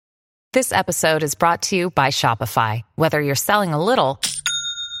This episode is brought to you by Shopify. Whether you're selling a little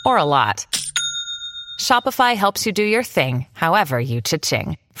or a lot, Shopify helps you do your thing, however you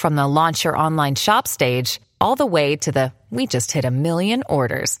cha-ching. From the launch your online shop stage, all the way to the we just hit 1 million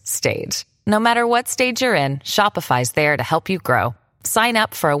orders stage. No matter what stage you're in, Shopify's there to help you grow. Sign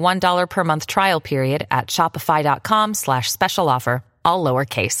up for a $1 per month trial period at shopify.com/special offer, all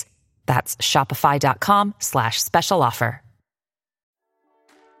lowercase. That's shopify.com/special offer.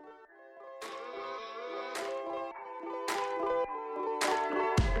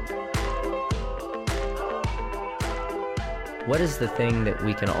 What is the thing that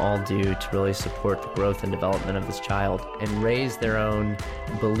we can all do to really support the growth and development of this child and raise their own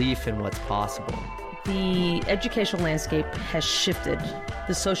belief in what's possible? The educational landscape has shifted.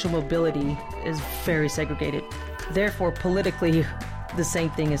 The social mobility is very segregated. Therefore, politically, the same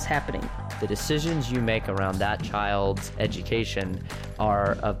thing is happening. The decisions you make around that child's education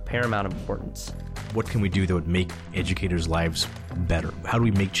are of paramount importance. What can we do that would make educators' lives better? How do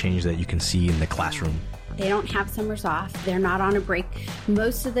we make change that you can see in the classroom? They don't have summers off. They're not on a break.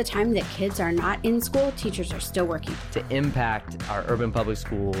 Most of the time that kids are not in school, teachers are still working. To impact our urban public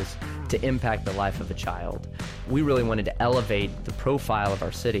schools, to impact the life of a child. We really wanted to elevate the profile of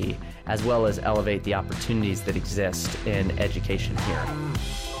our city, as well as elevate the opportunities that exist in education here.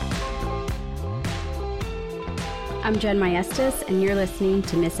 I'm Jen Maestas, and you're listening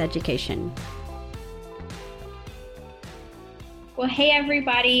to Miss Education. Well, hey,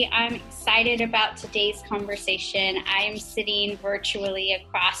 everybody. I'm excited about today's conversation. I am sitting virtually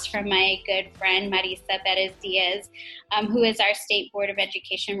across from my good friend, Marisa Perez-Diaz, who is our State Board of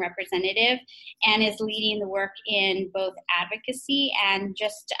Education representative and is leading the work in both advocacy and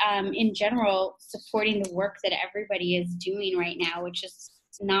just in general supporting the work that everybody is doing right now, which is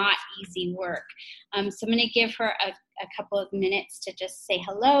not easy work. So I'm going to give her a couple of minutes to just say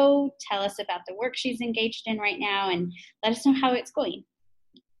hello, tell us about the work she's engaged in right now, and let us know how it's going.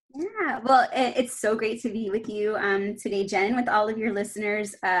 Yeah, well, it's so great to be with you today, Jen, with all of your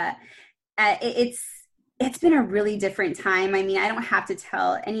listeners. It's been a really different time. I mean, I don't have to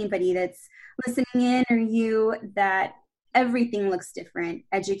tell anybody that's listening in or you that everything looks different.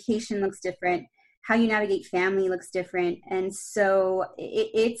 Education looks different. How you navigate family looks different. And so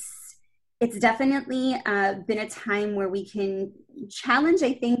it's definitely been a time where we can challenge,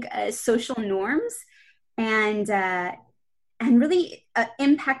 I think, social norms and really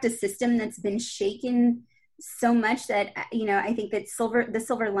impact a system that's been shaken so much that, I think that the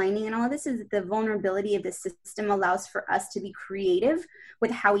silver lining in all of this is that the vulnerability of the system allows for us to be creative with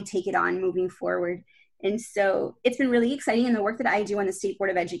how we take it on moving forward. And so it's been really exciting in the work that I do on the State Board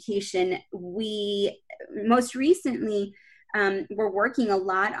of Education. We most recently we're working a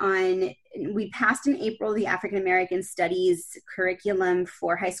lot on, we passed in April the African American Studies curriculum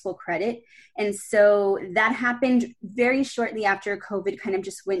for high school credit. And so that happened very shortly after COVID kind of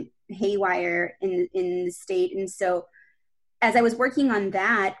just went haywire in the state. And so as I was working on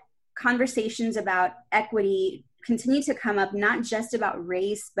that, conversations about equity continued to come up, not just about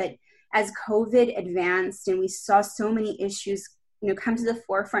race, but as COVID advanced and we saw so many issues come to the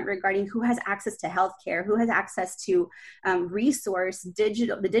forefront regarding who has access to healthcare, who has access to resource,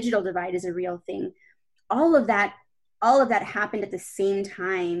 the digital divide is a real thing. All of that happened at the same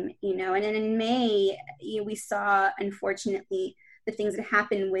time, and then in May, we saw, unfortunately, the things that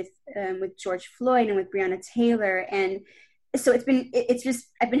happened with George Floyd and with Breonna Taylor. And so I've been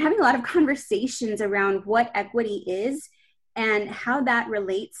having a lot of conversations around what equity is and how that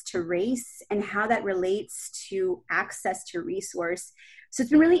relates to race and how that relates to access to resource. So it's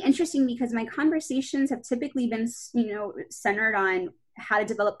been really interesting because my conversations have typically been, centered on how to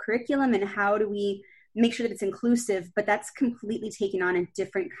develop curriculum and how do we make sure that it's inclusive, but that's completely taken on a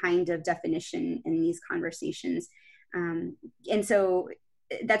different kind of definition in these conversations. And so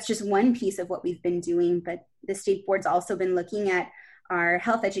that's just one piece of what we've been doing, but the state board's also been looking at our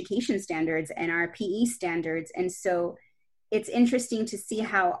health education standards and our PE standards. And so it's interesting to see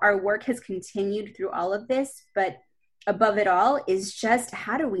how our work has continued through all of this, but above it all is just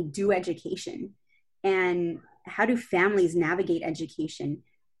how do we do education and how do families navigate education?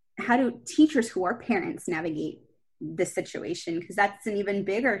 How do teachers who are parents navigate this situation? Because that's an even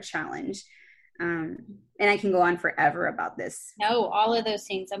bigger challenge. And I can go on forever about this. No, all of those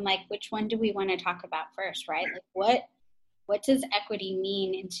things. I'm like, which one do we want to talk about first, right? Like what does equity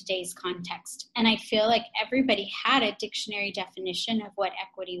mean in today's context? And I feel like everybody had a dictionary definition of what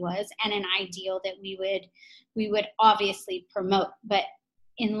equity was and an ideal that we would obviously promote. But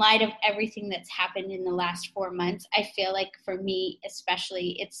in light of everything that's happened in the last 4 months, I feel like for me,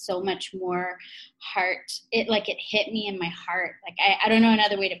 especially, it's so much more it hit me in my heart. Like, I don't know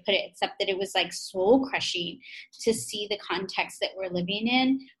another way to put it, except that it was like soul crushing to see the context that we're living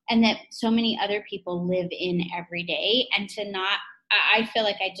in and that so many other people live in every day, and I feel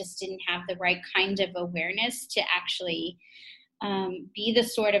like I just didn't have the right kind of awareness to actually be the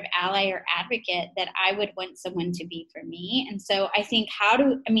sort of ally or advocate that I would want someone to be for me. And so I think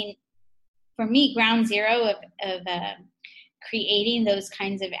for me, ground zero of creating those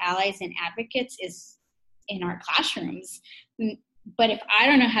kinds of allies and advocates is in our classrooms. But if I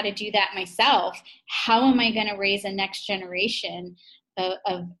don't know how to do that myself, how am I going to raise a next generation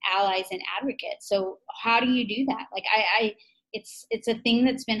of allies and advocates? So how do you do that? Like it's a thing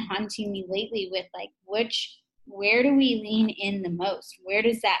that's been haunting me lately with like, where do we lean in the most? Where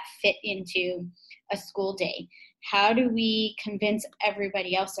does that fit into a school day? How do we convince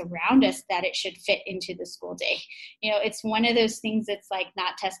everybody else around us that it should fit into the school day? It's one of those things that's like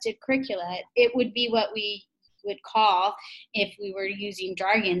not tested curricula. It would be what we would call, if we were using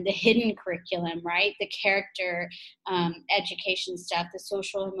jargon, the hidden curriculum, right? The character education stuff, the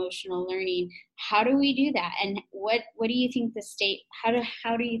social emotional learning. How do we do that? And what do you think the state, how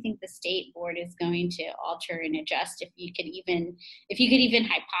do you think the state board is going to alter and adjust? If you could even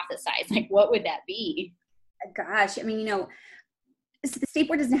hypothesize, like, what would that be? Gosh, I mean, the state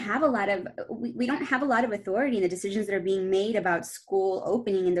board doesn't have we don't have a lot of authority in the decisions that are being made about school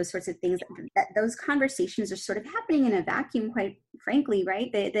opening and those sorts of things. That those conversations are sort of happening in a vacuum, quite frankly,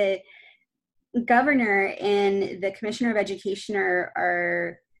 right? The governor and the commissioner of education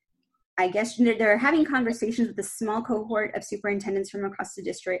are I guess they're having conversations with a small cohort of superintendents from across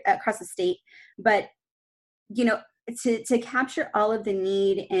the state, but to capture all of the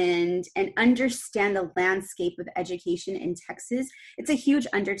need and understand the landscape of education in Texas, it's a huge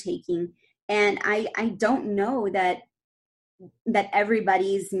undertaking. And I don't know that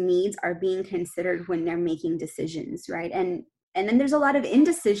everybody's needs are being considered when they're making decisions, right? And then there's a lot of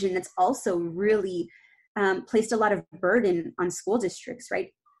indecision that's also really placed a lot of burden on school districts,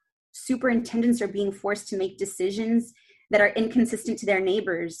 right? Superintendents are being forced to make decisions that are inconsistent to their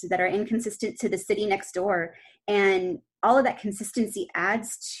neighbors, that are inconsistent to the city next door. And all of that consistency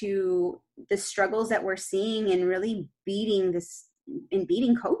adds to the struggles that we're seeing in really beating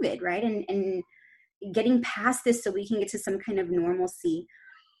COVID, right? And getting past this so we can get to some kind of normalcy.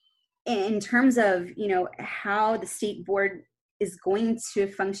 In terms of, how the state board is going to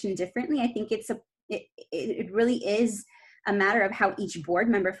function differently, I think it really is a matter of how each board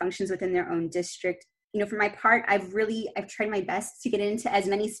member functions within their own district. For my part, I've tried my best to get into as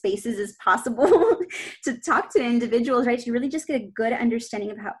many spaces as possible to talk to individuals, right? To really just get a good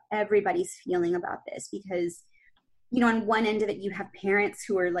understanding of how everybody's feeling about this. Because, on one end of it, you have parents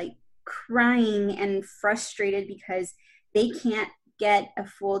who are like crying and frustrated because they can't get a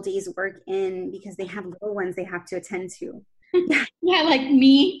full day's work in because they have little ones they have to attend to. Yeah, like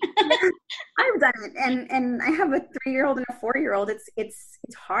me. I've done it. And I have a 3-year-old and a 4-year-old. It's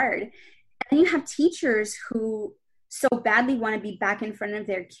hard. And you have teachers who so badly want to be back in front of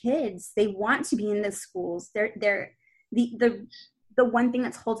their kids. They want to be in the schools. The one thing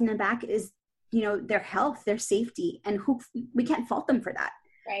that's holding them back is, their health, their safety, and we can't fault them for that.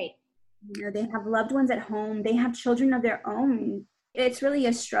 Right. They have loved ones at home. They have children of their own. It's really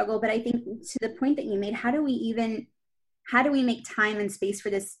a struggle. But I think to the point that you made, how do we make time and space for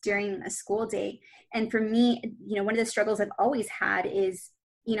this during a school day? And for me, one of the struggles I've always had is,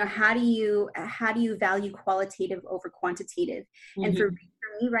 how do you value qualitative over quantitative? Mm-hmm. And for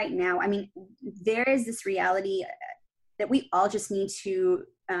me right now, I mean, there is this reality that we all just need to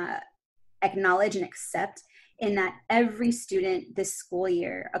acknowledge and accept, in that every student this school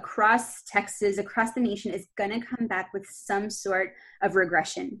year across Texas, across the nation, is going to come back with some sort of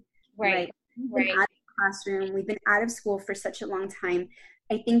regression. Right. We've been out of the classroom. We've been out of school for such a long time.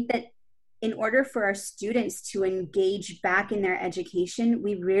 I think that in order for our students to engage back in their education,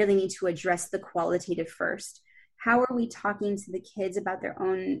 we really need to address the qualitative first. How are we talking to the kids about their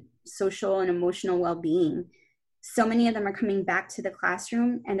own social and emotional well-being? So many of them are coming back to the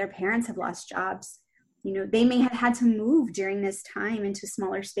classroom and their parents have lost jobs. They may have had to move during this time into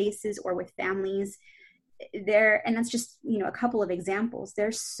smaller spaces or with families. And that's just, a couple of examples.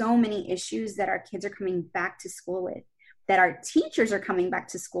 There's so many issues that our kids are coming back to school with, that our teachers are coming back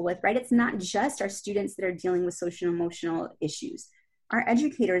to school with, right? It's not just our students that are dealing with social and emotional issues. Our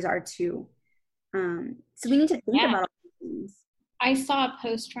educators are too. So we need to think about all these things. I saw a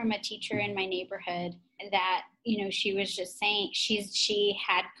post from a teacher in my neighborhood that, she was just saying she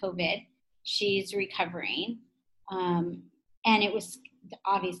had COVID. She's recovering. And it was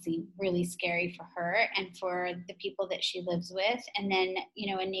obviously really scary for her and for the people that she lives with. And then,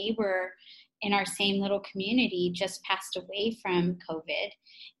 a neighbor in our same little community just passed away from COVID.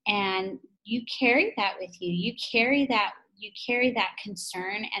 And you carry that with you. You carry that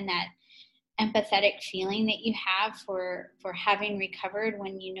concern and that empathetic feeling that you have for having recovered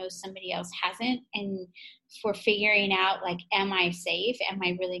when somebody else hasn't, and for figuring out, like, am I safe? Am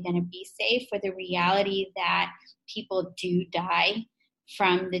I really going to be safe? For the reality that people do die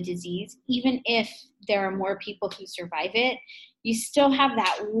from the disease, even if there are more people who survive it, you still have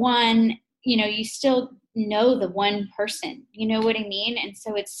that one, you still know the one person, you know what I mean? And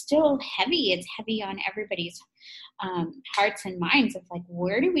so it's still heavy. It's heavy on everybody's hearts and minds of, like,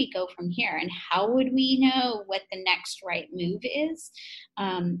 where do we go from here? And how would we know what the next right move is?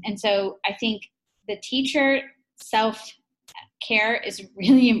 And so I think the teacher self-care is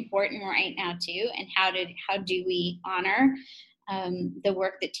really important right now too. And how do we honor the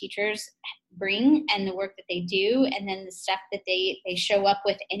work that teachers bring and the work that they do, and then the stuff that they show up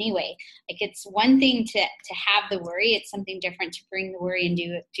with anyway. Like, it's one thing to have the worry. It's something different to bring the worry and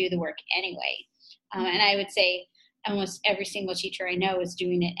do the work anyway. And I would say almost every single teacher I know is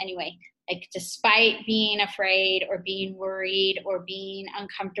doing it anyway. Like, despite being afraid or being worried or being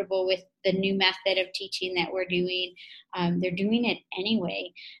uncomfortable with the new method of teaching that we're doing, they're doing it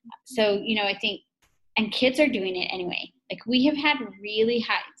anyway. So, I think, and kids are doing it anyway. Like, we have had really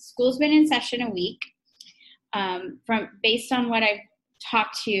high, school's been in session a week. Based on what I've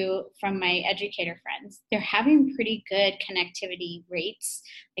talked to from my educator friends, they're having pretty good connectivity rates.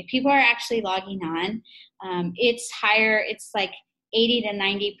 Like, people are actually logging on. It's higher. It's like 80 to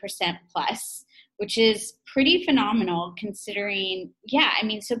 90% plus, which is pretty phenomenal considering,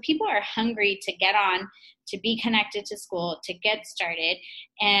 so people are hungry to get on, to be connected to school, to get started.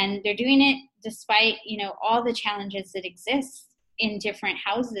 And they're doing it despite, all the challenges that exist in different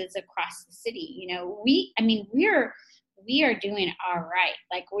houses across the city. We are doing all right.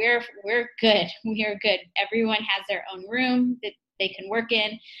 Like, we're good. We are good. Everyone has their own room that they can work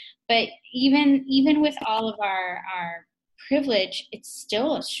in. But even with all of our privilege, it's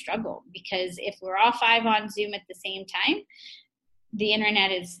still a struggle, because if we're all 5 on Zoom at the same time, the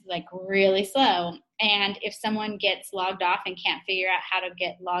internet is, like, really slow. And if someone gets logged off and can't figure out how to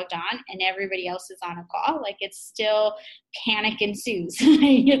get logged on and everybody else is on a call, like, it's still panic ensues.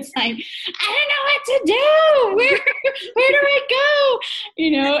 It's like, I don't know what to do. Where do I go?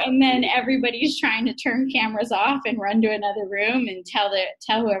 And then everybody's trying to turn cameras off and run to another room and tell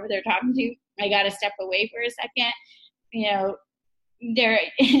whoever they're talking to, I got to step away for a second. They're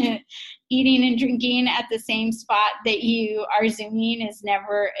eating and drinking at the same spot that you are Zooming is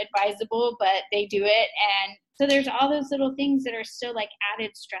never advisable, but they do it. And so there's all those little things that are still, like,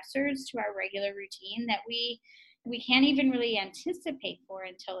 added stressors to our regular routine that we can't even really anticipate for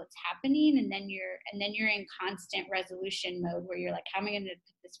until it's happening. And then you're in constant resolution mode where you're like, how am I going to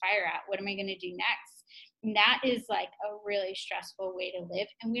put this fire out? What am I going to do next? And that is, like, a really stressful way to live.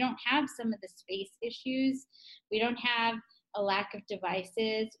 And we don't have some of the space issues. We don't have a lack of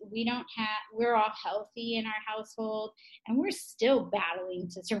devices. We're all healthy in our household, and we're still battling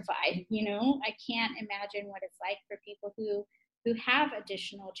to survive. I can't imagine what it's like for people who have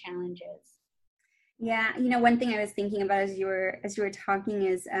additional challenges. Yeah. One thing I was thinking about as you were talking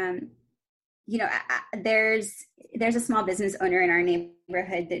is, there's a small business owner in our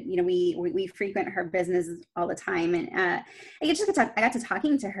neighborhood that, we frequent her business all the time. And I got to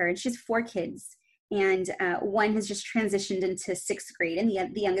talking to her, and she has 4 kids. And one has just transitioned into 6th grade, and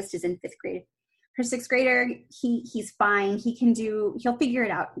the youngest is in 5th grade. Her 6th grader, he's fine. He'll figure it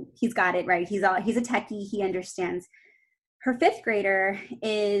out. He's got it right. He's a techie. He understands. Her 5th grader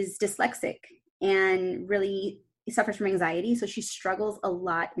is dyslexic and really suffers from anxiety. So she struggles a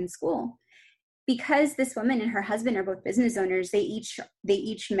lot in school. Because this woman and her husband are both business owners, they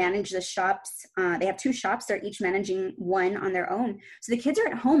each manage the shops. They have 2 shops. They're each managing one on their own. So the kids are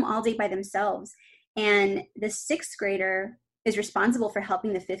at home all day by themselves. And the 6th grader is responsible for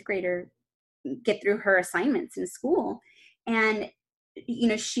helping the 5th grader get through her assignments in school. And,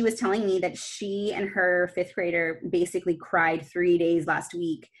 she was telling me that she and her 5th grader basically cried 3 days last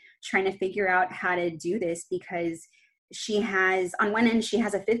week trying to figure out how to do this, because on one end, she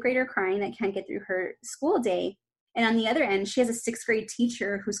has a 5th grader crying that can't get through her school day. And on the other end, she has a 6th grade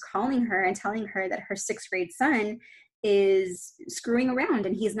teacher who's calling her and telling her that her 6th grade son is screwing around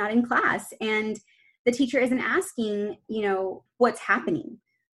and he's not in class. And the teacher isn't asking, what's happening.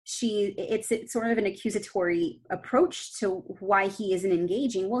 It's sort of an accusatory approach to why he isn't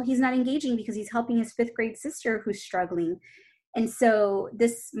engaging. Well, he's not engaging because he's helping his 5th grade sister who's struggling. And so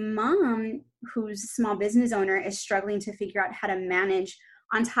this mom, who's a small business owner, is struggling to figure out how to manage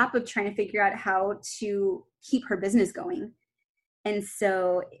on top of trying to figure out how to keep her business going. And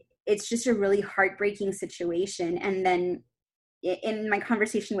so it's just a really heartbreaking situation. And then in my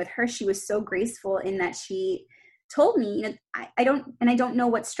conversation with her, she was so graceful in that she told me, I don't know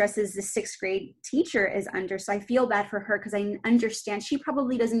what stresses the 6th grade teacher is under. So I feel bad for her because I understand she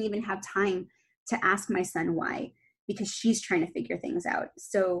probably doesn't even have time to ask my son why, because she's trying to figure things out.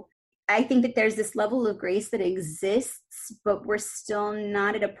 So I think that there's this level of grace that exists, but we're still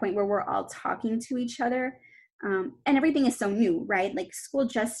not at a point where we're all talking to each other. And everything is so new, right? Like school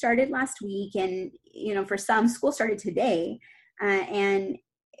just started last week, and, for some, school started today, and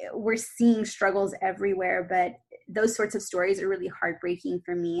we're seeing struggles everywhere, but those sorts of stories are really heartbreaking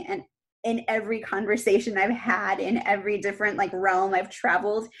for me. And in every conversation I've had, in every different realm I've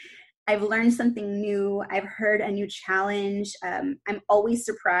traveled, I've learned something new. I've heard a new challenge. I'm always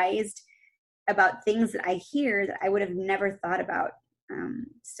surprised about things that I hear that I would have never thought about.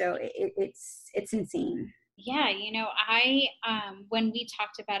 So it's insane. Yeah, when we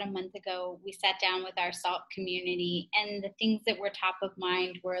talked about a month ago, we sat down with our SALT community, and the things that were top of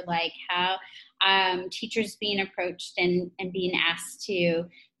mind were like how teachers being approached and being asked to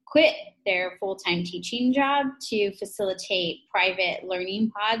quit their full-time teaching job to facilitate private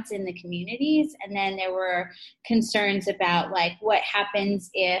learning pods in the communities. And then there were concerns about what happens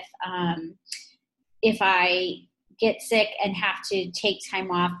if I get sick and have to take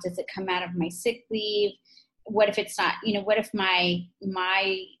time off, does it come out of my sick leave? What if it's not, what if my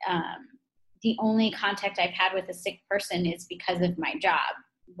the only contact I've had with a sick person is because of my job?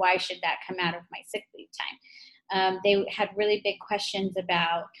 Why should that come out of my sick leave time? They had really big questions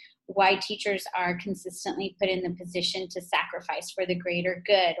about why teachers are consistently put in the position to sacrifice for the greater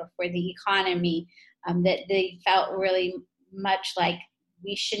good or for the economy, that they felt really much like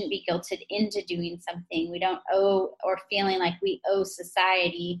we shouldn't be guilted into doing something. We don't owe, or feeling like we owe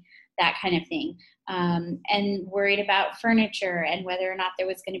society, that kind of thing. And worried about furniture and whether or not there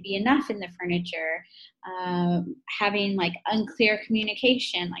was going to be enough in the furniture, having unclear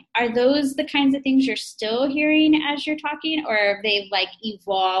communication. Are those the kinds of things you're still hearing as you're talking, or have they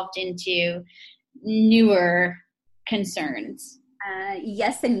evolved into newer concerns?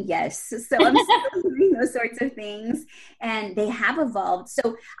 Yes and yes. So I'm still hearing those sorts of things, and they have evolved.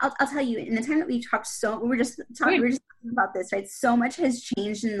 So I'll tell you, in the time that we've talked, we were just talking about this, right? So much has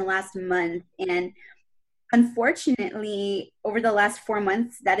changed in the last month, and unfortunately, over the last 4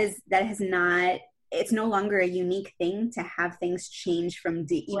 months, it's no longer a unique thing to have things change from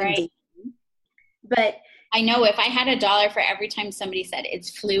day. But I know if I had $1 for every time somebody said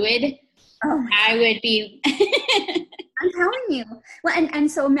it's fluid, I would be. I'm telling you. Well,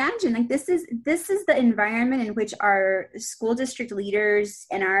 and so imagine, this is the environment in which our school district leaders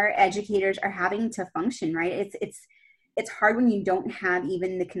and our educators are having to function, right? It's hard when you don't have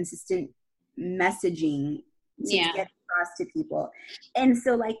even the consistent messaging to get across to people. And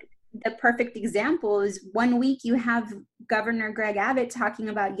so the perfect example is 1 week you have Governor Greg Abbott talking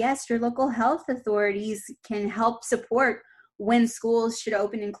about, yes, your local health authorities can help support when schools should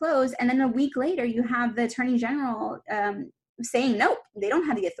open and close. And then a week later, you have the Attorney General saying, nope, they don't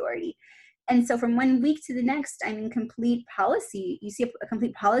have the authority. And so from 1 week to the next, complete policy, you see a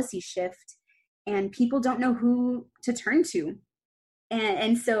complete policy shift, and people don't know who to turn to.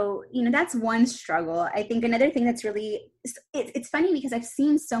 And so, that's one struggle. I think another thing that's really, it's funny because I've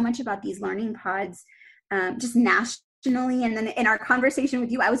seen so much about these learning pods just nationally. And then in our conversation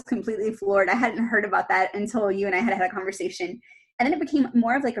with you, I was completely floored. I hadn't heard about that until you and I had a conversation. And then it became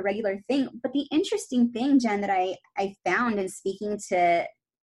more of a regular thing. But the interesting thing, Jen, that I found in speaking to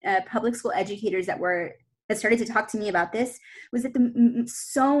public school educators that started to talk to me about this was that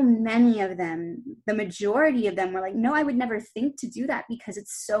so many of them, the majority of them, were like, no, I would never think to do that because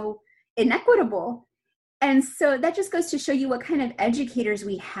it's so inequitable. And so that just goes to show you what kind of educators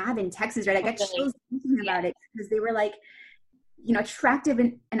we have in Texas, right? I got chills thinking about it because they were like, attractive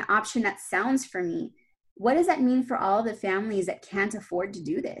an option that sounds for me. What does that mean for all the families that can't afford to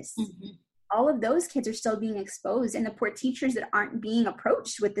do this? Mm-hmm. All of those kids are still being exposed, and the poor teachers that aren't being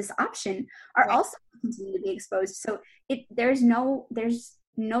approached with this option are also continuing to be exposed. So there's no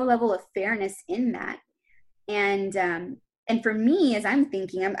level of fairness in that. And for me, as I'm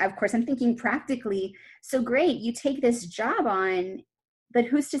thinking, I'm thinking practically. So great, you take this job on, but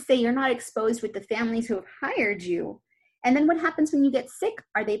who's to say you're not exposed with the families who have hired you? And then what happens when you get sick?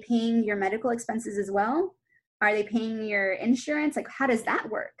 Are they paying your medical expenses as well? Are they paying your insurance? How does that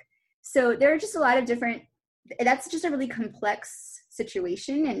work? So there are just a lot of that's just a really complex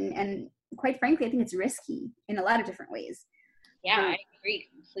situation. And quite frankly, I think it's risky in a lot of different ways. Yeah, I agree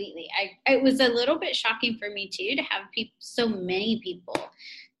completely. It was a little bit shocking for me too to have so many people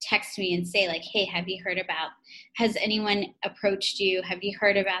text me and say like, hey, has anyone approached you? Have you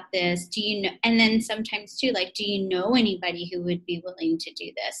heard about this? Do you know? And then sometimes too, like, do you know anybody who would be willing to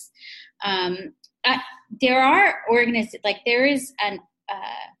do this? There are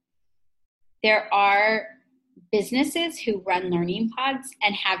there are businesses who run learning pods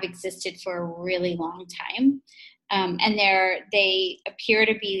and have existed for a really long time. And they appear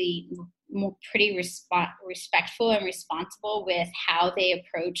to be pretty respectful and responsible with how they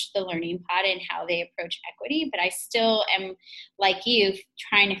approach the learning pod and how they approach equity. But I still am, like you,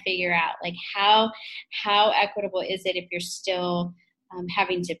 trying to figure out like how equitable is it if you're still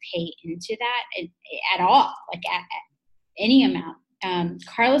having to pay into that at all, like at any amount.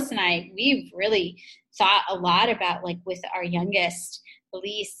 Carlos and I, we've really thought a lot about, like, with our youngest,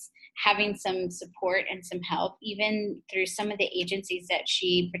 Elise, having some support and some help, even through some of the agencies that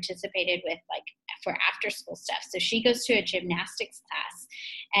she participated with, like for after school stuff. So she goes to a gymnastics class,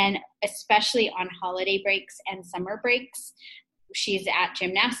 and especially on holiday breaks and summer breaks, she's at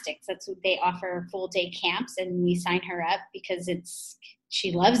gymnastics. That's what they offer, full day camps, and we sign her up because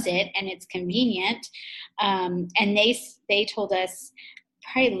she loves it and it's convenient. And they told us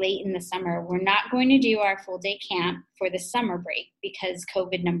probably late in the summer, we're not going to do our full day camp for the summer break because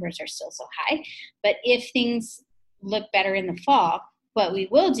COVID numbers are still so high. But if things look better in the fall, what we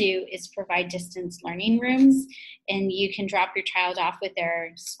will do is provide distance learning rooms, and you can drop your child off with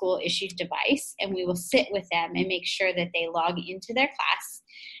their school issued device, and we will sit with them and make sure that they log into their class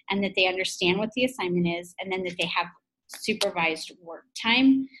and that they understand what the assignment is, and then that they have supervised work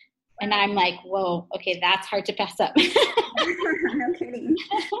time. And I'm like, whoa, okay, that's hard to pass up. No kidding.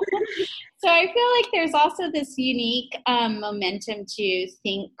 So I feel like there's also this unique momentum to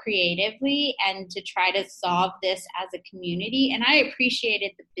think creatively and to try to solve this as a community. And I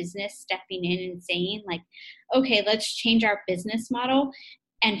appreciated the business stepping in and saying, like, okay, let's change our business model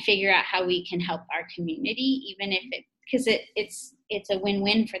and figure out how we can help our community, even if because it's a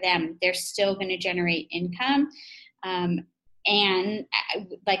win-win for them. They're still going to generate income. And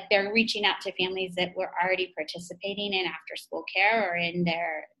like they're reaching out to families that were already participating in after school care or in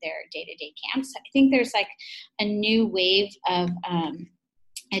their day-to-day camps. I think there's like a new wave of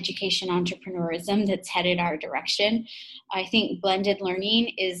education entrepreneurism that's headed our direction. I think blended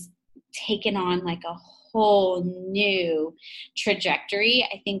learning is taken on like a whole new trajectory.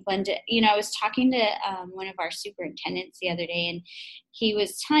 I think blended, I was talking to one of our superintendents the other day, and he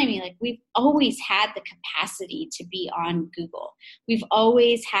was telling me, like, we've always had the capacity to be on Google. We've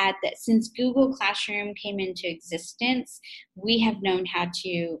always had that. Since Google Classroom came into existence, we have known how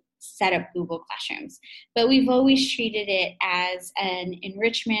to set up Google Classrooms, but we've always treated it as an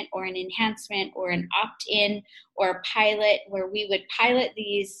enrichment or an enhancement or an opt-in or a pilot, where we would pilot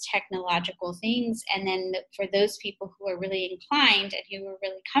these technological things, and then for those people who are really inclined and who were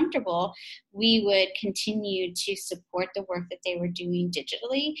really comfortable, we would continue to support the work that they were doing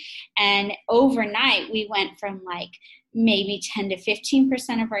digitally. And overnight, we went from like maybe 10 to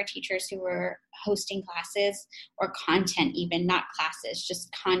 15% of our teachers who were hosting classes or content, even not classes, just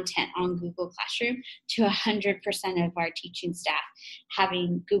content on Google Classroom, to 100% of our teaching staff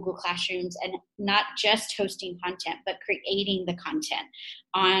having Google Classrooms, and not just hosting content, but creating the content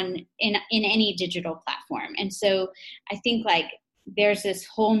in any digital platform. And so I think like there's this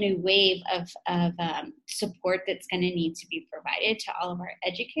whole new wave of support that's going to need to be provided to all of our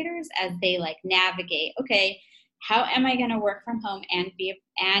educators as they like navigate, okay, how am I going to work from home and be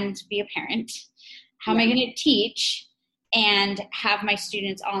a parent? How am I going to teach and have my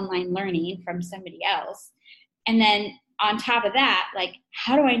students online learning from somebody else? And then on top of that, like,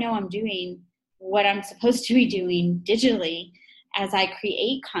 how do I know I'm doing what I'm supposed to be doing digitally as I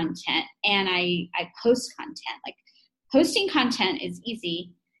create content and I post content? Like, posting content is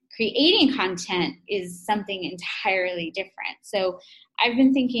easy. Creating content is something entirely different. So I've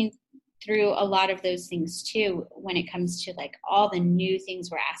been thinking through a lot of those things too, when it comes to like all the new things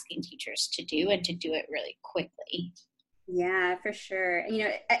we're asking teachers to do and to do it really quickly. Yeah, for sure.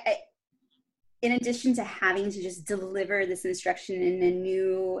 I, in addition to having to just deliver this instruction in a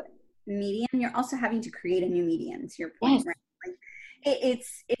new medium, you're also having to create a new medium, to your point. Yes. Right? Like,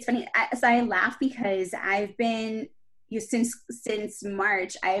 it's funny. I laugh because I've been, since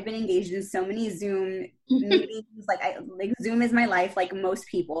March, I have been engaged in so many Zoom meetings. Like Zoom is my life, like most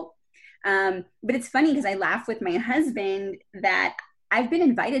people. But it's funny because I laugh with my husband that I've been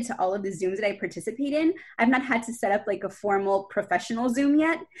invited to all of the Zooms that I participate in. I've not had to set up like a formal professional Zoom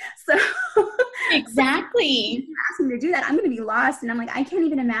yet. So exactly. Asking me to do that, I'm going to be lost. And I'm like, I can't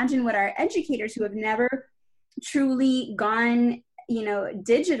even imagine what our educators who have never truly gone,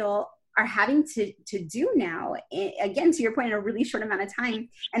 digital are having to do now, again, to your point, in a really short amount of time.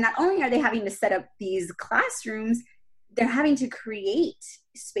 And not only are they having to set up these classrooms, they're having to create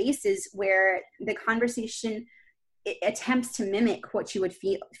spaces where the conversation attempts to mimic what you would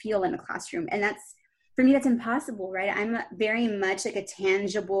feel in a classroom. And that's, for me, that's impossible, right? I'm very much like a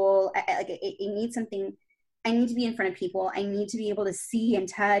tangible, it needs something. I need to be in front of people. I need to be able to see and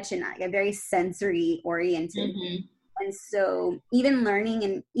touch, and I'm very sensory oriented. Mm-hmm. And so even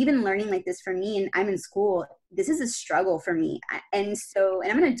learning like this for me, and I'm in school, this is a struggle for me. And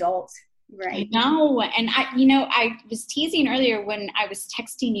I'm an adult, right? I know. And I was teasing earlier when I was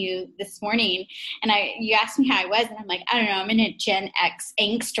texting you this morning, and you asked me how I was, and I'm like, I don't know, I'm in a Gen X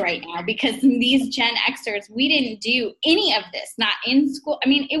angst right now, because these Gen Xers, we didn't do any of this, not in school. I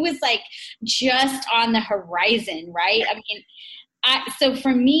mean, it was like just on the horizon, right? I mean, so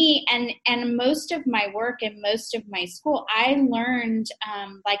for me and most of my work and most of my school, I learned,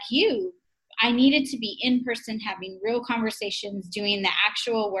 like you, I needed to be in person, having real conversations, doing the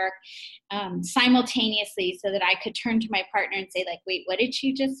actual work simultaneously, so that I could turn to my partner and say, like, wait, what did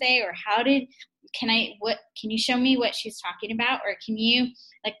she just say? Or can you show me what she's talking about? Or can you,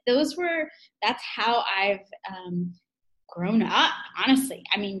 like, that's how I've grown up, honestly.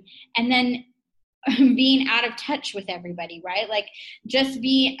 I mean, and then being out of touch with everybody, right? Like,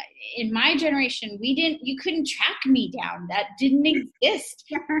 in my generation, you couldn't track me down. That didn't exist.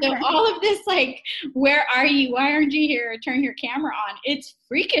 So all of this, like, where are you? Why aren't you here? Turn your camera on. It's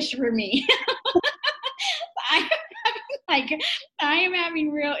freakish for me. I am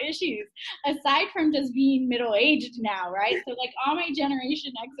having real issues, aside from just being middle-aged now, right? So, like, all my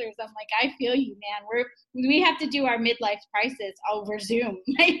Generation Xers, I'm like, I feel you, man. We have to do our midlife crisis over Zoom.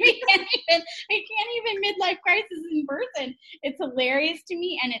 Like, we can't even midlife crisis in person. It's hilarious to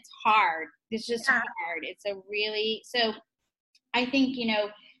me, and it's hard. It's just hard. So I think,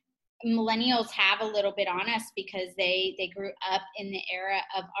 millennials have a little bit on us, because they grew up in the era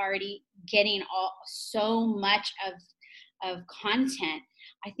of already getting so much of content.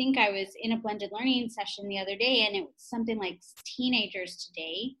 I think I was in a blended learning session the other day, and it was something like teenagers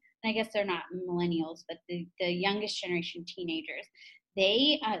today, and I guess they're not millennials, but the youngest generation teenagers,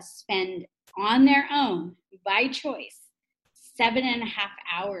 they spend on their own, by choice, 7.5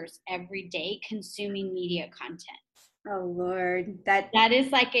 hours every day consuming media content. Oh Lord, that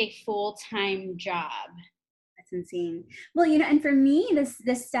is like a full-time job. That's insane. Well, and for me,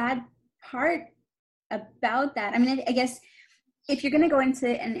 this sad part about that, I mean, I guess if you're going to go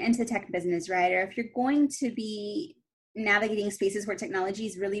into tech business, right, or if you're going to be navigating spaces where technology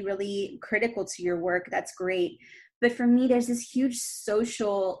is really, really critical to your work, that's great. But for me, there's this huge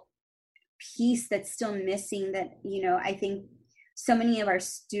social piece that's still missing that, I think so many of our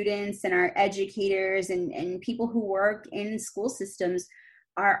students and our educators and people who work in school systems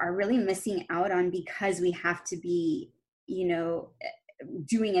are really missing out on, because we have to be,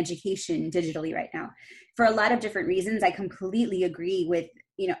 doing education digitally right now for a lot of different reasons. I completely agree with,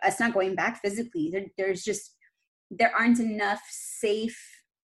 us not going back physically. There aren't enough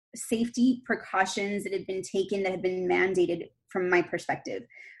safety precautions that have been taken, that have been mandated from my perspective,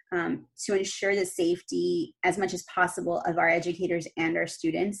 to ensure the safety as much as possible of our educators and our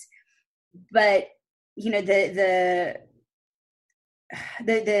students. But,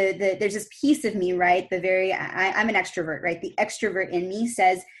 there's this piece of me, right? I'm an extrovert, right? The extrovert in me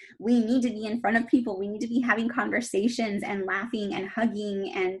says we need to be in front of people. We need to be having conversations and laughing and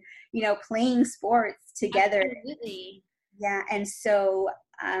hugging and, playing sports together. Absolutely. Yeah. And so,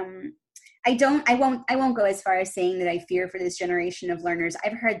 I won't go as far as saying that I fear for this generation of learners.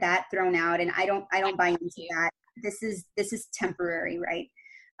 I've heard that thrown out, and I don't buy into that. This is temporary, right?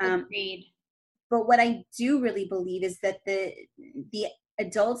 Agreed. But what I do really believe is that the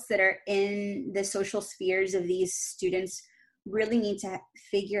adults that are in the social spheres of these students really need to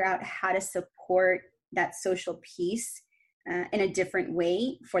figure out how to support that social piece in a different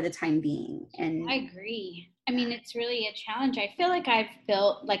way for the time being. And I agree. I mean, it's really a challenge. I feel like I've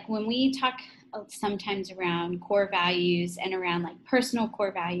built, like, when we talk sometimes around core values and around like personal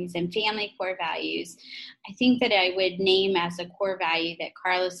core values and family core values, I think that I would name as a core value that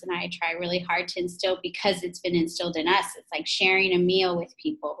Carlos and I try really hard to instill, because it's been instilled in us. It's like sharing a meal with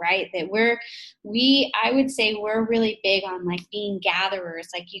people, right? That I would say we're really big on like being gatherers.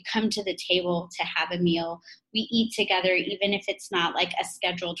 Like, you come to the table to have a meal. We eat together, even if it's not like a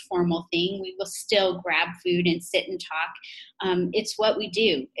scheduled formal thing. We will still grab food and sit and talk. It's what we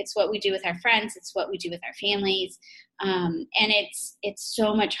do. It's what we do with our friends. friends. It's what we do with our families. And it's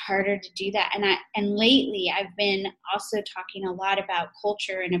so much harder to do that. And lately I've been also talking a lot about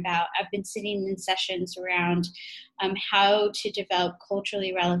culture and I've been sitting in sessions around how to develop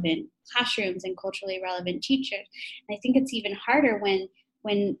culturally relevant classrooms and culturally relevant teachers. And I think it's even harder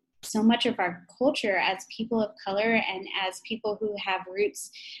when so much of our culture as people of color and as people who have roots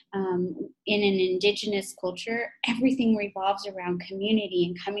in an indigenous culture, everything revolves around community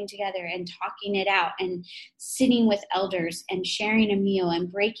and coming together and talking it out and sitting with elders and sharing a meal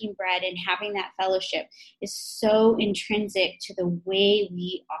and breaking bread and having that fellowship is so intrinsic to the way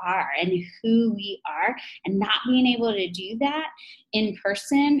we are and who we are. And not being able to do that in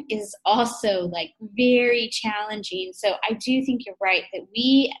person is also like very challenging. So I do think you're right that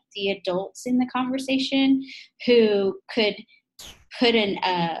we, the adults in the conversation who could put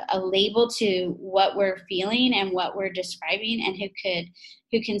a label to what we're feeling and what we're describing, and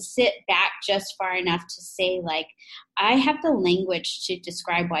who can sit back just far enough to say, like, I have the language to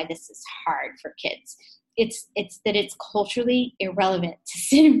describe why this is hard for kids. It's that it's culturally irrelevant to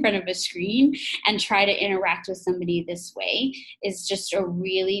sit in front of a screen and try to interact with somebody this way is just a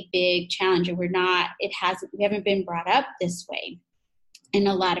really big challenge. And we haven't been brought up this way in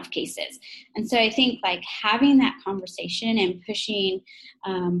a lot of cases. And so I think like having that conversation and pushing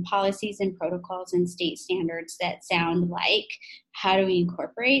policies and protocols and state standards that sound like how do we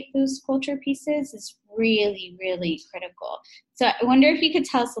incorporate those culture pieces is really, really critical. So I wonder if you could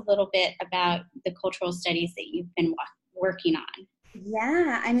tell us a little bit about the cultural studies that you've been working on.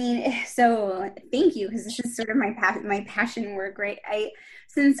 Yeah, I mean, so thank you, because this is sort of my passion work, right?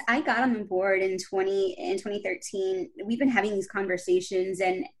 Since I got on the board in 2013, we've been having these conversations,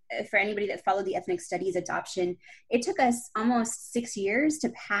 and for anybody that followed the ethnic studies adoption, it took us almost 6 years to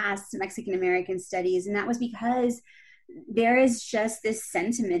pass Mexican American studies, and that was because there is just this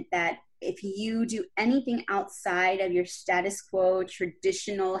sentiment that if you do anything outside of your status quo,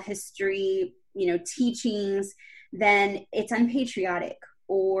 traditional history, teachings, then it's unpatriotic,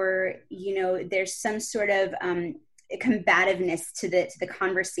 or there's some sort of combativeness to the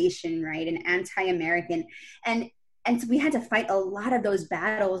conversation, right, and anti-American, and so we had to fight a lot of those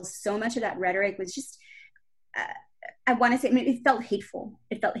battles. So much of that rhetoric was just I want to say, it felt hateful.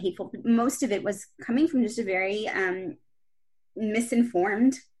 Most of it was coming from just a very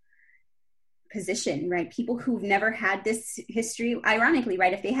misinformed position, right? People who've never had this history, ironically,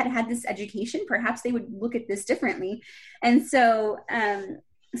 right? If they had had this education, perhaps they would look at this differently. And so,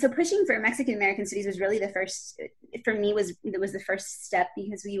 so pushing for Mexican American studies was really the first, for me, it was the first step,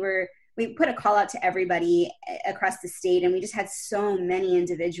 because we put a call out to everybody across the state, and we just had so many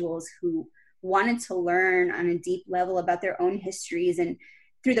individuals who wanted to learn on a deep level about their own histories. And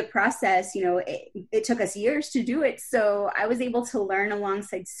through the process, it took us years to do it. So I was able to learn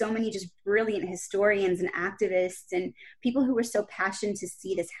alongside so many just brilliant historians and activists and people who were so passionate to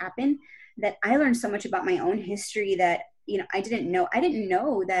see this happen, that I learned so much about my own history that, I didn't know. I didn't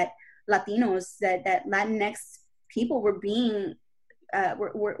know that Latinos, that Latinx people were being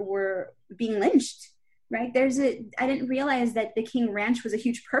lynched, right? I didn't realize that the King Ranch was a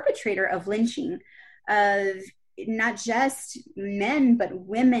huge perpetrator of lynching of not just men, but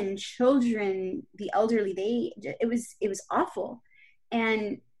women, children, the elderly. It was awful.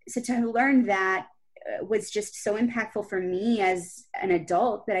 And so to learn that was just so impactful for me as an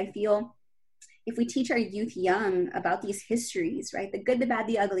adult, that I feel if we teach our youth young about these histories, right, the good, the bad,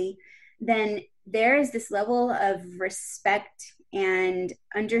 the ugly, then there is this level of respect and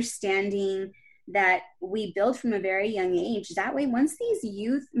understanding that we build from a very young age. That way, once these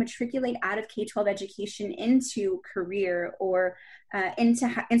youth matriculate out of K-12 education into career or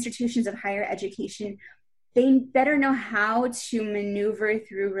into institutions of higher education, they better know how to maneuver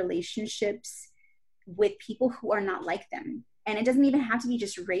through relationships with people who are not like them. And it doesn't even have to be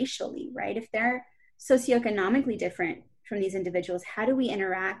just racially, right? If they're socioeconomically different from these individuals, how do we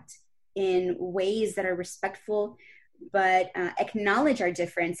interact in ways that are respectful, but acknowledge our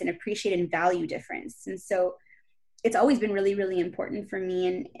difference and appreciate and value difference? And so it's always been really, really important for me.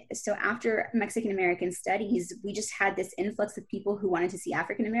 And so after Mexican American studies, we just had this influx of people who wanted to see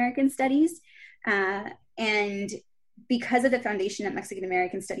African American studies. And because of the foundation that Mexican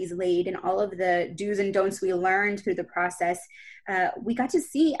American studies laid and all of the do's and don'ts we learned through the process, we got to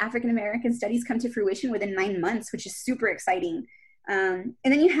see African American studies come to fruition within 9 months, which is super exciting. And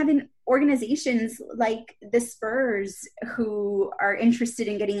then you have organizations like the Spurs who are interested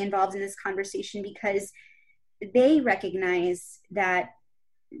in getting involved in this conversation because they recognize that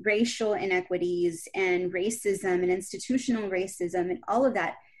racial inequities and racism and institutional racism and all of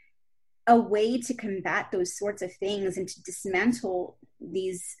that, a way to combat those sorts of things and to dismantle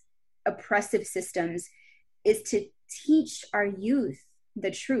these oppressive systems is to teach our youth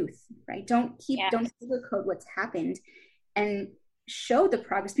the truth, right? Don't sugarcoat what's happened, and show the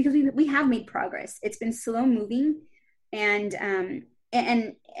progress, because we have made progress. It's been slow moving, and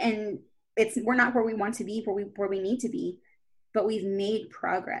it's, we're not where we want to be, where we need to be, but we've made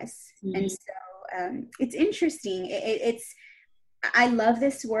progress. And so it's interesting. I love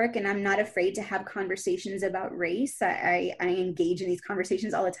this work, and I'm not afraid to have conversations about race. I engage in these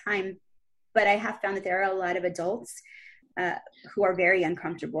conversations all the time, but I have found that there are a lot of adults who are very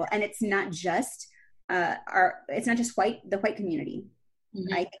uncomfortable, and it's not just the white community.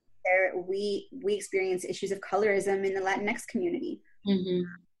 I think we experience issues of colorism in the Latinx community.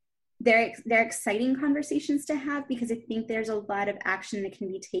 They're exciting conversations to have, because I think there's a lot of action that can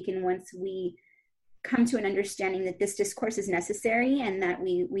be taken once we come to an understanding that this discourse is necessary and that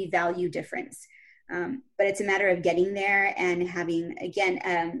we value difference. But it's a matter of getting there and having,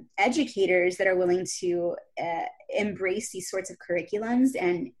 again, educators that are willing to embrace these sorts of curriculums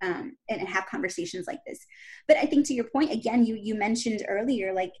and have conversations like this. But I think, to your point, again, you mentioned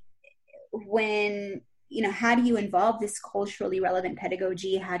earlier, like, when, how do you involve this culturally relevant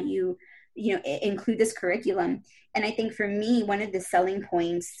pedagogy? How do you, include this curriculum? And I think for me, one of the selling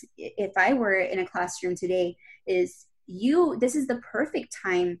points, if I were in a classroom today, is this is the perfect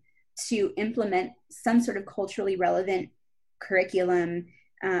time to implement some sort of culturally relevant curriculum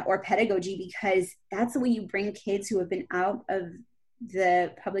or pedagogy, because that's the way you bring kids who have been out of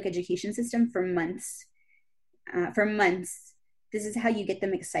the public education system for months. This is how you get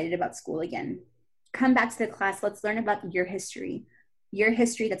them excited about school again. Come back to the class. Let's learn about your history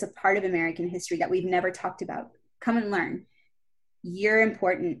that's a part of American history that we've never talked about. Come and learn. You're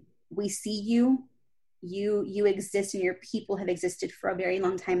important. We see you. You exist, and your people have existed for a very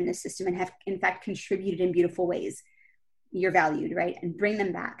long time in the system and have, in fact, contributed in beautiful ways. You're valued, right? And bring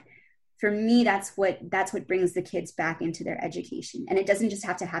them back. For me, that's what brings the kids back into their education. And it doesn't just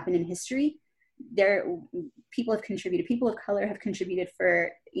have to happen in history. People have contributed. People of color have contributed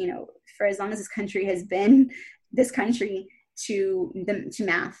for as long as this country has been this country, to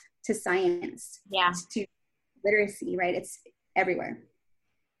math, to science, to literacy, right? It's everywhere.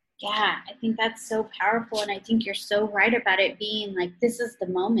 Yeah, I think that's so powerful. And I think you're so right about it being like, this is the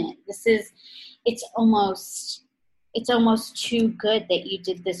moment. It's almost too good that you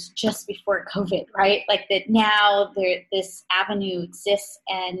did this just before COVID, right? Like that now this avenue exists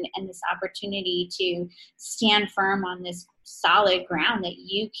and this opportunity to stand firm on this solid ground that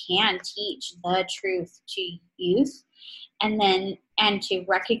you can teach the truth to youth, and to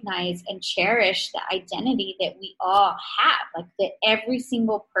recognize and cherish the identity that we all have, like that every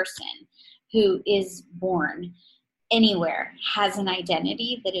single person who is born anywhere has an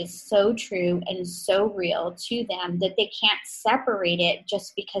identity that is so true and so real to them that they can't separate it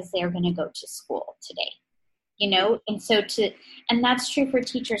just because they're going to go to school today, and that's true for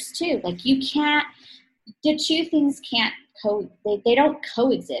teachers too. Like the two things can't they don't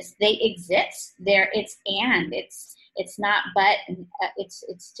coexist. They exist there. It's not, but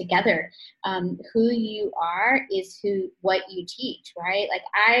it's together. Who you are is what you teach, right? Like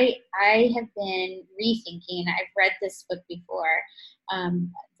I have been rethinking. I've read this book before,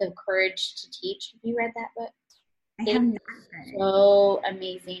 The Courage to Teach. Have you read that book? I have not read it. So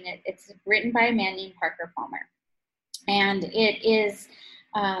amazing. It's written by a man named Parker Palmer, and it is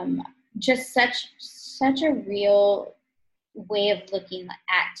just such a real way of looking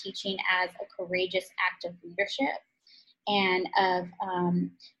at teaching as a courageous act of leadership. And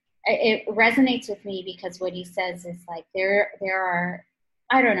it resonates with me because what he says is like there are,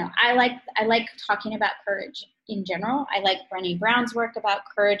 I don't know, I like talking about courage in general. I like Brené Brown's work about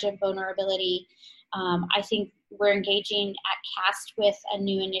courage and vulnerability. I think we're engaging at CAST with a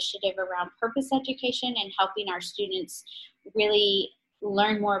new initiative around purpose education and helping our students really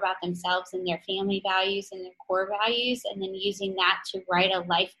learn more about themselves and their family values and their core values, and then using that to write a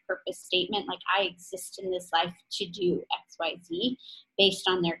life purpose statement, like I exist in this life to do XYZ based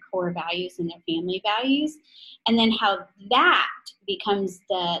on their core values and their family values, and then how that becomes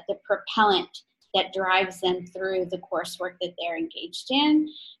the propellant that drives them through the coursework that they're engaged in.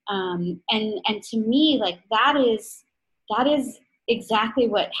 And to me, like that is exactly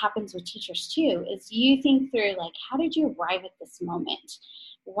what happens with teachers too, is you think through like, how did you arrive at this moment?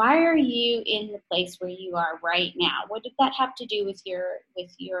 Why are you in the place where you are right now? What did that have to do with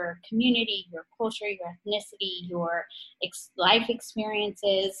your community, your culture, your ethnicity, your life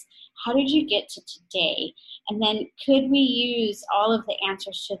experiences? How did you get to today? And then could we use all of the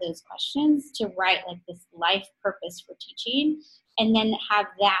answers to those questions to write like this life purpose for teaching, and then have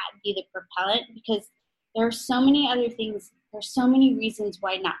that be the propellant? Because there are so many other things there's so many reasons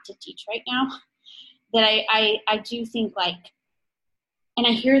why not to teach right now that I do think like, and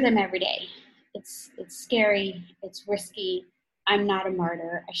I hear them every day. It's scary. It's risky. I'm not a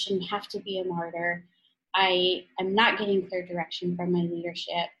martyr. I shouldn't have to be a martyr. I am not getting clear direction from my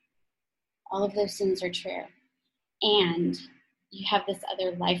leadership. All of those things are true. And you have this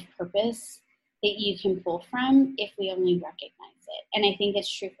other life purpose that you can pull from if we only recognize it. And I think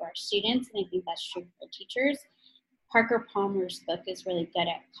it's true for our students, and I think that's true for teachers. Parker Palmer's book is really good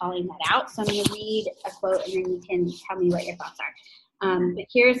at calling that out. So I'm going to read a quote, and then you can tell me what your thoughts are. But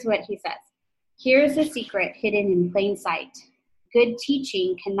here's what he says. Here's a secret hidden in plain sight. Good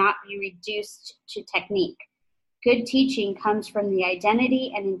teaching cannot be reduced to technique. Good teaching comes from the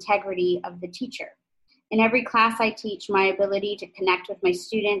identity and integrity of the teacher. In every class I teach, my ability to connect with my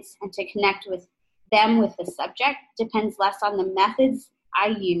students and to connect with them with the subject depends less on the methods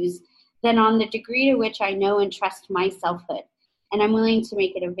I use than on the degree to which I know and trust my selfhood. And I'm willing to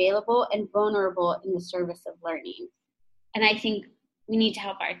make it available and vulnerable in the service of learning. And I think we need to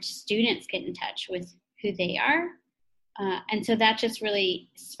help our students get in touch with who they are. And so that just really,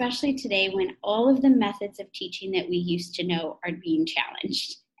 especially today when all of the methods of teaching that we used to know are being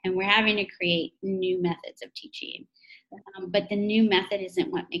challenged, and we're having to create new methods of teaching. But the new method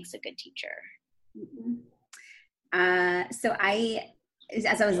isn't what makes a good teacher. So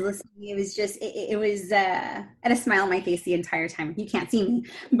as I was listening, it was just, I had a smile on my face the entire time. You can't see me,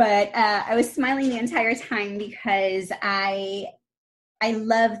 but I was smiling the entire time because I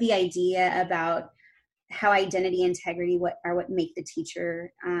love the idea about how identity, integrity, what make the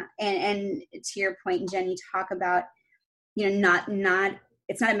teacher. And to your point, Jen, you talk about, not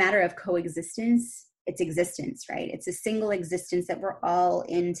it's not a matter of coexistence, it's existence, right? It's a single existence that we're all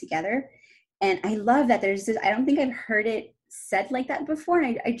in together. And I love that I don't think I've heard it said like that before.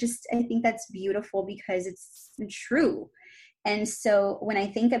 And I think that's beautiful because it's true. And so when I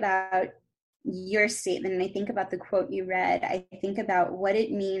think about your statement and I think about the quote you read, I think about what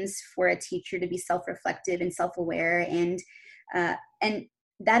it means for a teacher to be self-reflective and self-aware. And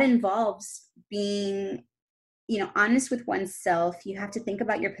that involves being honest with oneself. You have to think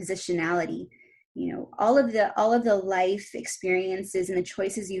about your positionality, all of the life experiences and the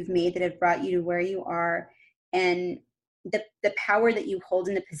choices you've made that have brought you to where you are, and the power that you hold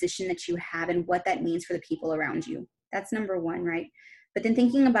in the position that you have and what that means for the people around you. That's number one, right? But then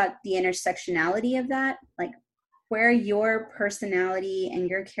thinking about the intersectionality of that, like where your personality and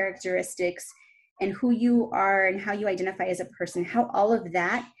your characteristics and who you are and how you identify as a person, how all of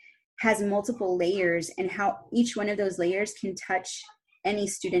that has multiple layers, and how each one of those layers can touch any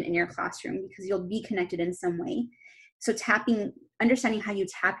student in your classroom because you'll be connected in some way. So understanding how you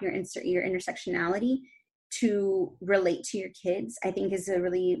tap your intersectionality to relate to your kids, I think is a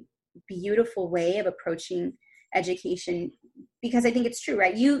really beautiful way of approaching education, because I think it's true,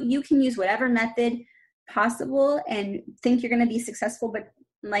 right? You can use whatever method possible and think you're going to be successful. But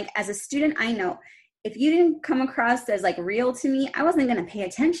like as a student, I know if you didn't come across as like real to me, I wasn't going to pay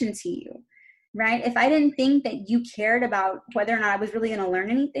attention to you, right? If I didn't think that you cared about whether or not I was really going to learn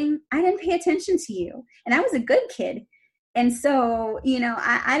anything, I didn't pay attention to you. And I was a good kid. And so,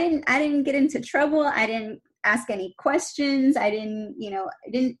 I didn't get into trouble. I didn't ask any questions. I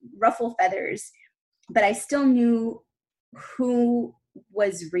didn't ruffle feathers, but I still knew who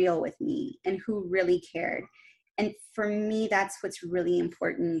was real with me and who really cared. And for me, that's what's really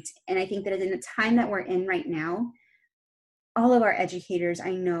important. And I think that in the time that we're in right now, all of our educators,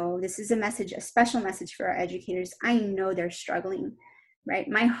 I know this is a special message for our educators. I know they're struggling, right?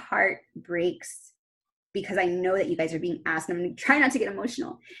 My heart breaks because I know that you guys are being asked, and I'm going to try not to get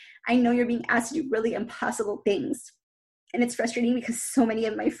emotional. I know you're being asked to do really impossible things. And it's frustrating because so many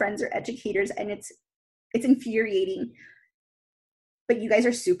of my friends are educators, and it's infuriating. But you guys are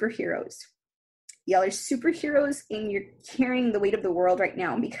superheroes. Y'all are superheroes, and you're carrying the weight of the world right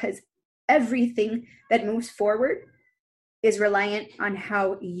now, because everything that moves forward is reliant on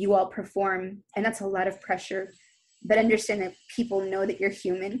how you all perform. And that's a lot of pressure. But understand that people know that you're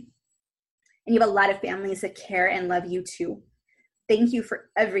human, and you have a lot of families that care and love you too. Thank you for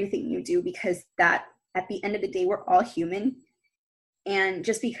everything you do, because that at the end of the day, we're all human. And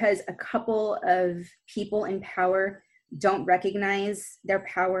just because a couple of people in power don't recognize their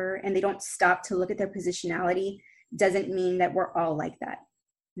power and they don't stop to look at their positionality doesn't mean that we're all like that.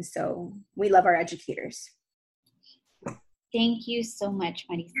 And so we love our educators. Thank you so much,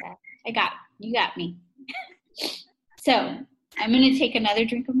 Marisa. You got me. So I'm going to take another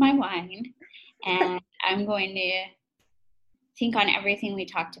drink of my wine, and I'm going to think on everything we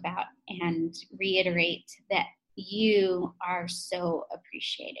talked about and reiterate that you are so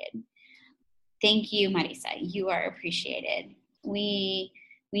appreciated. Thank you, Marisa. You are appreciated. We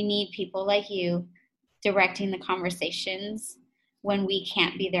need people like you directing the conversations when we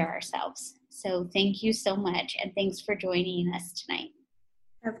can't be there ourselves. So thank you so much, and thanks for joining us tonight.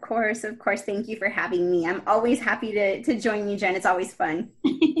 Of course. Thank you for having me. I'm always happy to join you, Jen. It's always fun.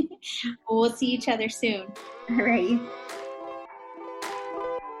 We'll see each other soon. All right.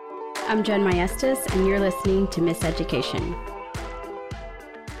 I'm Jen Maestas, and you're listening to Miseducation.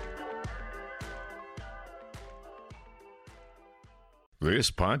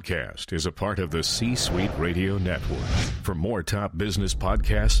 This podcast is a part of the C-Suite Radio Network. For more top business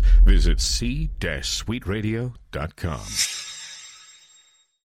podcasts, visit c-suiteradio.com.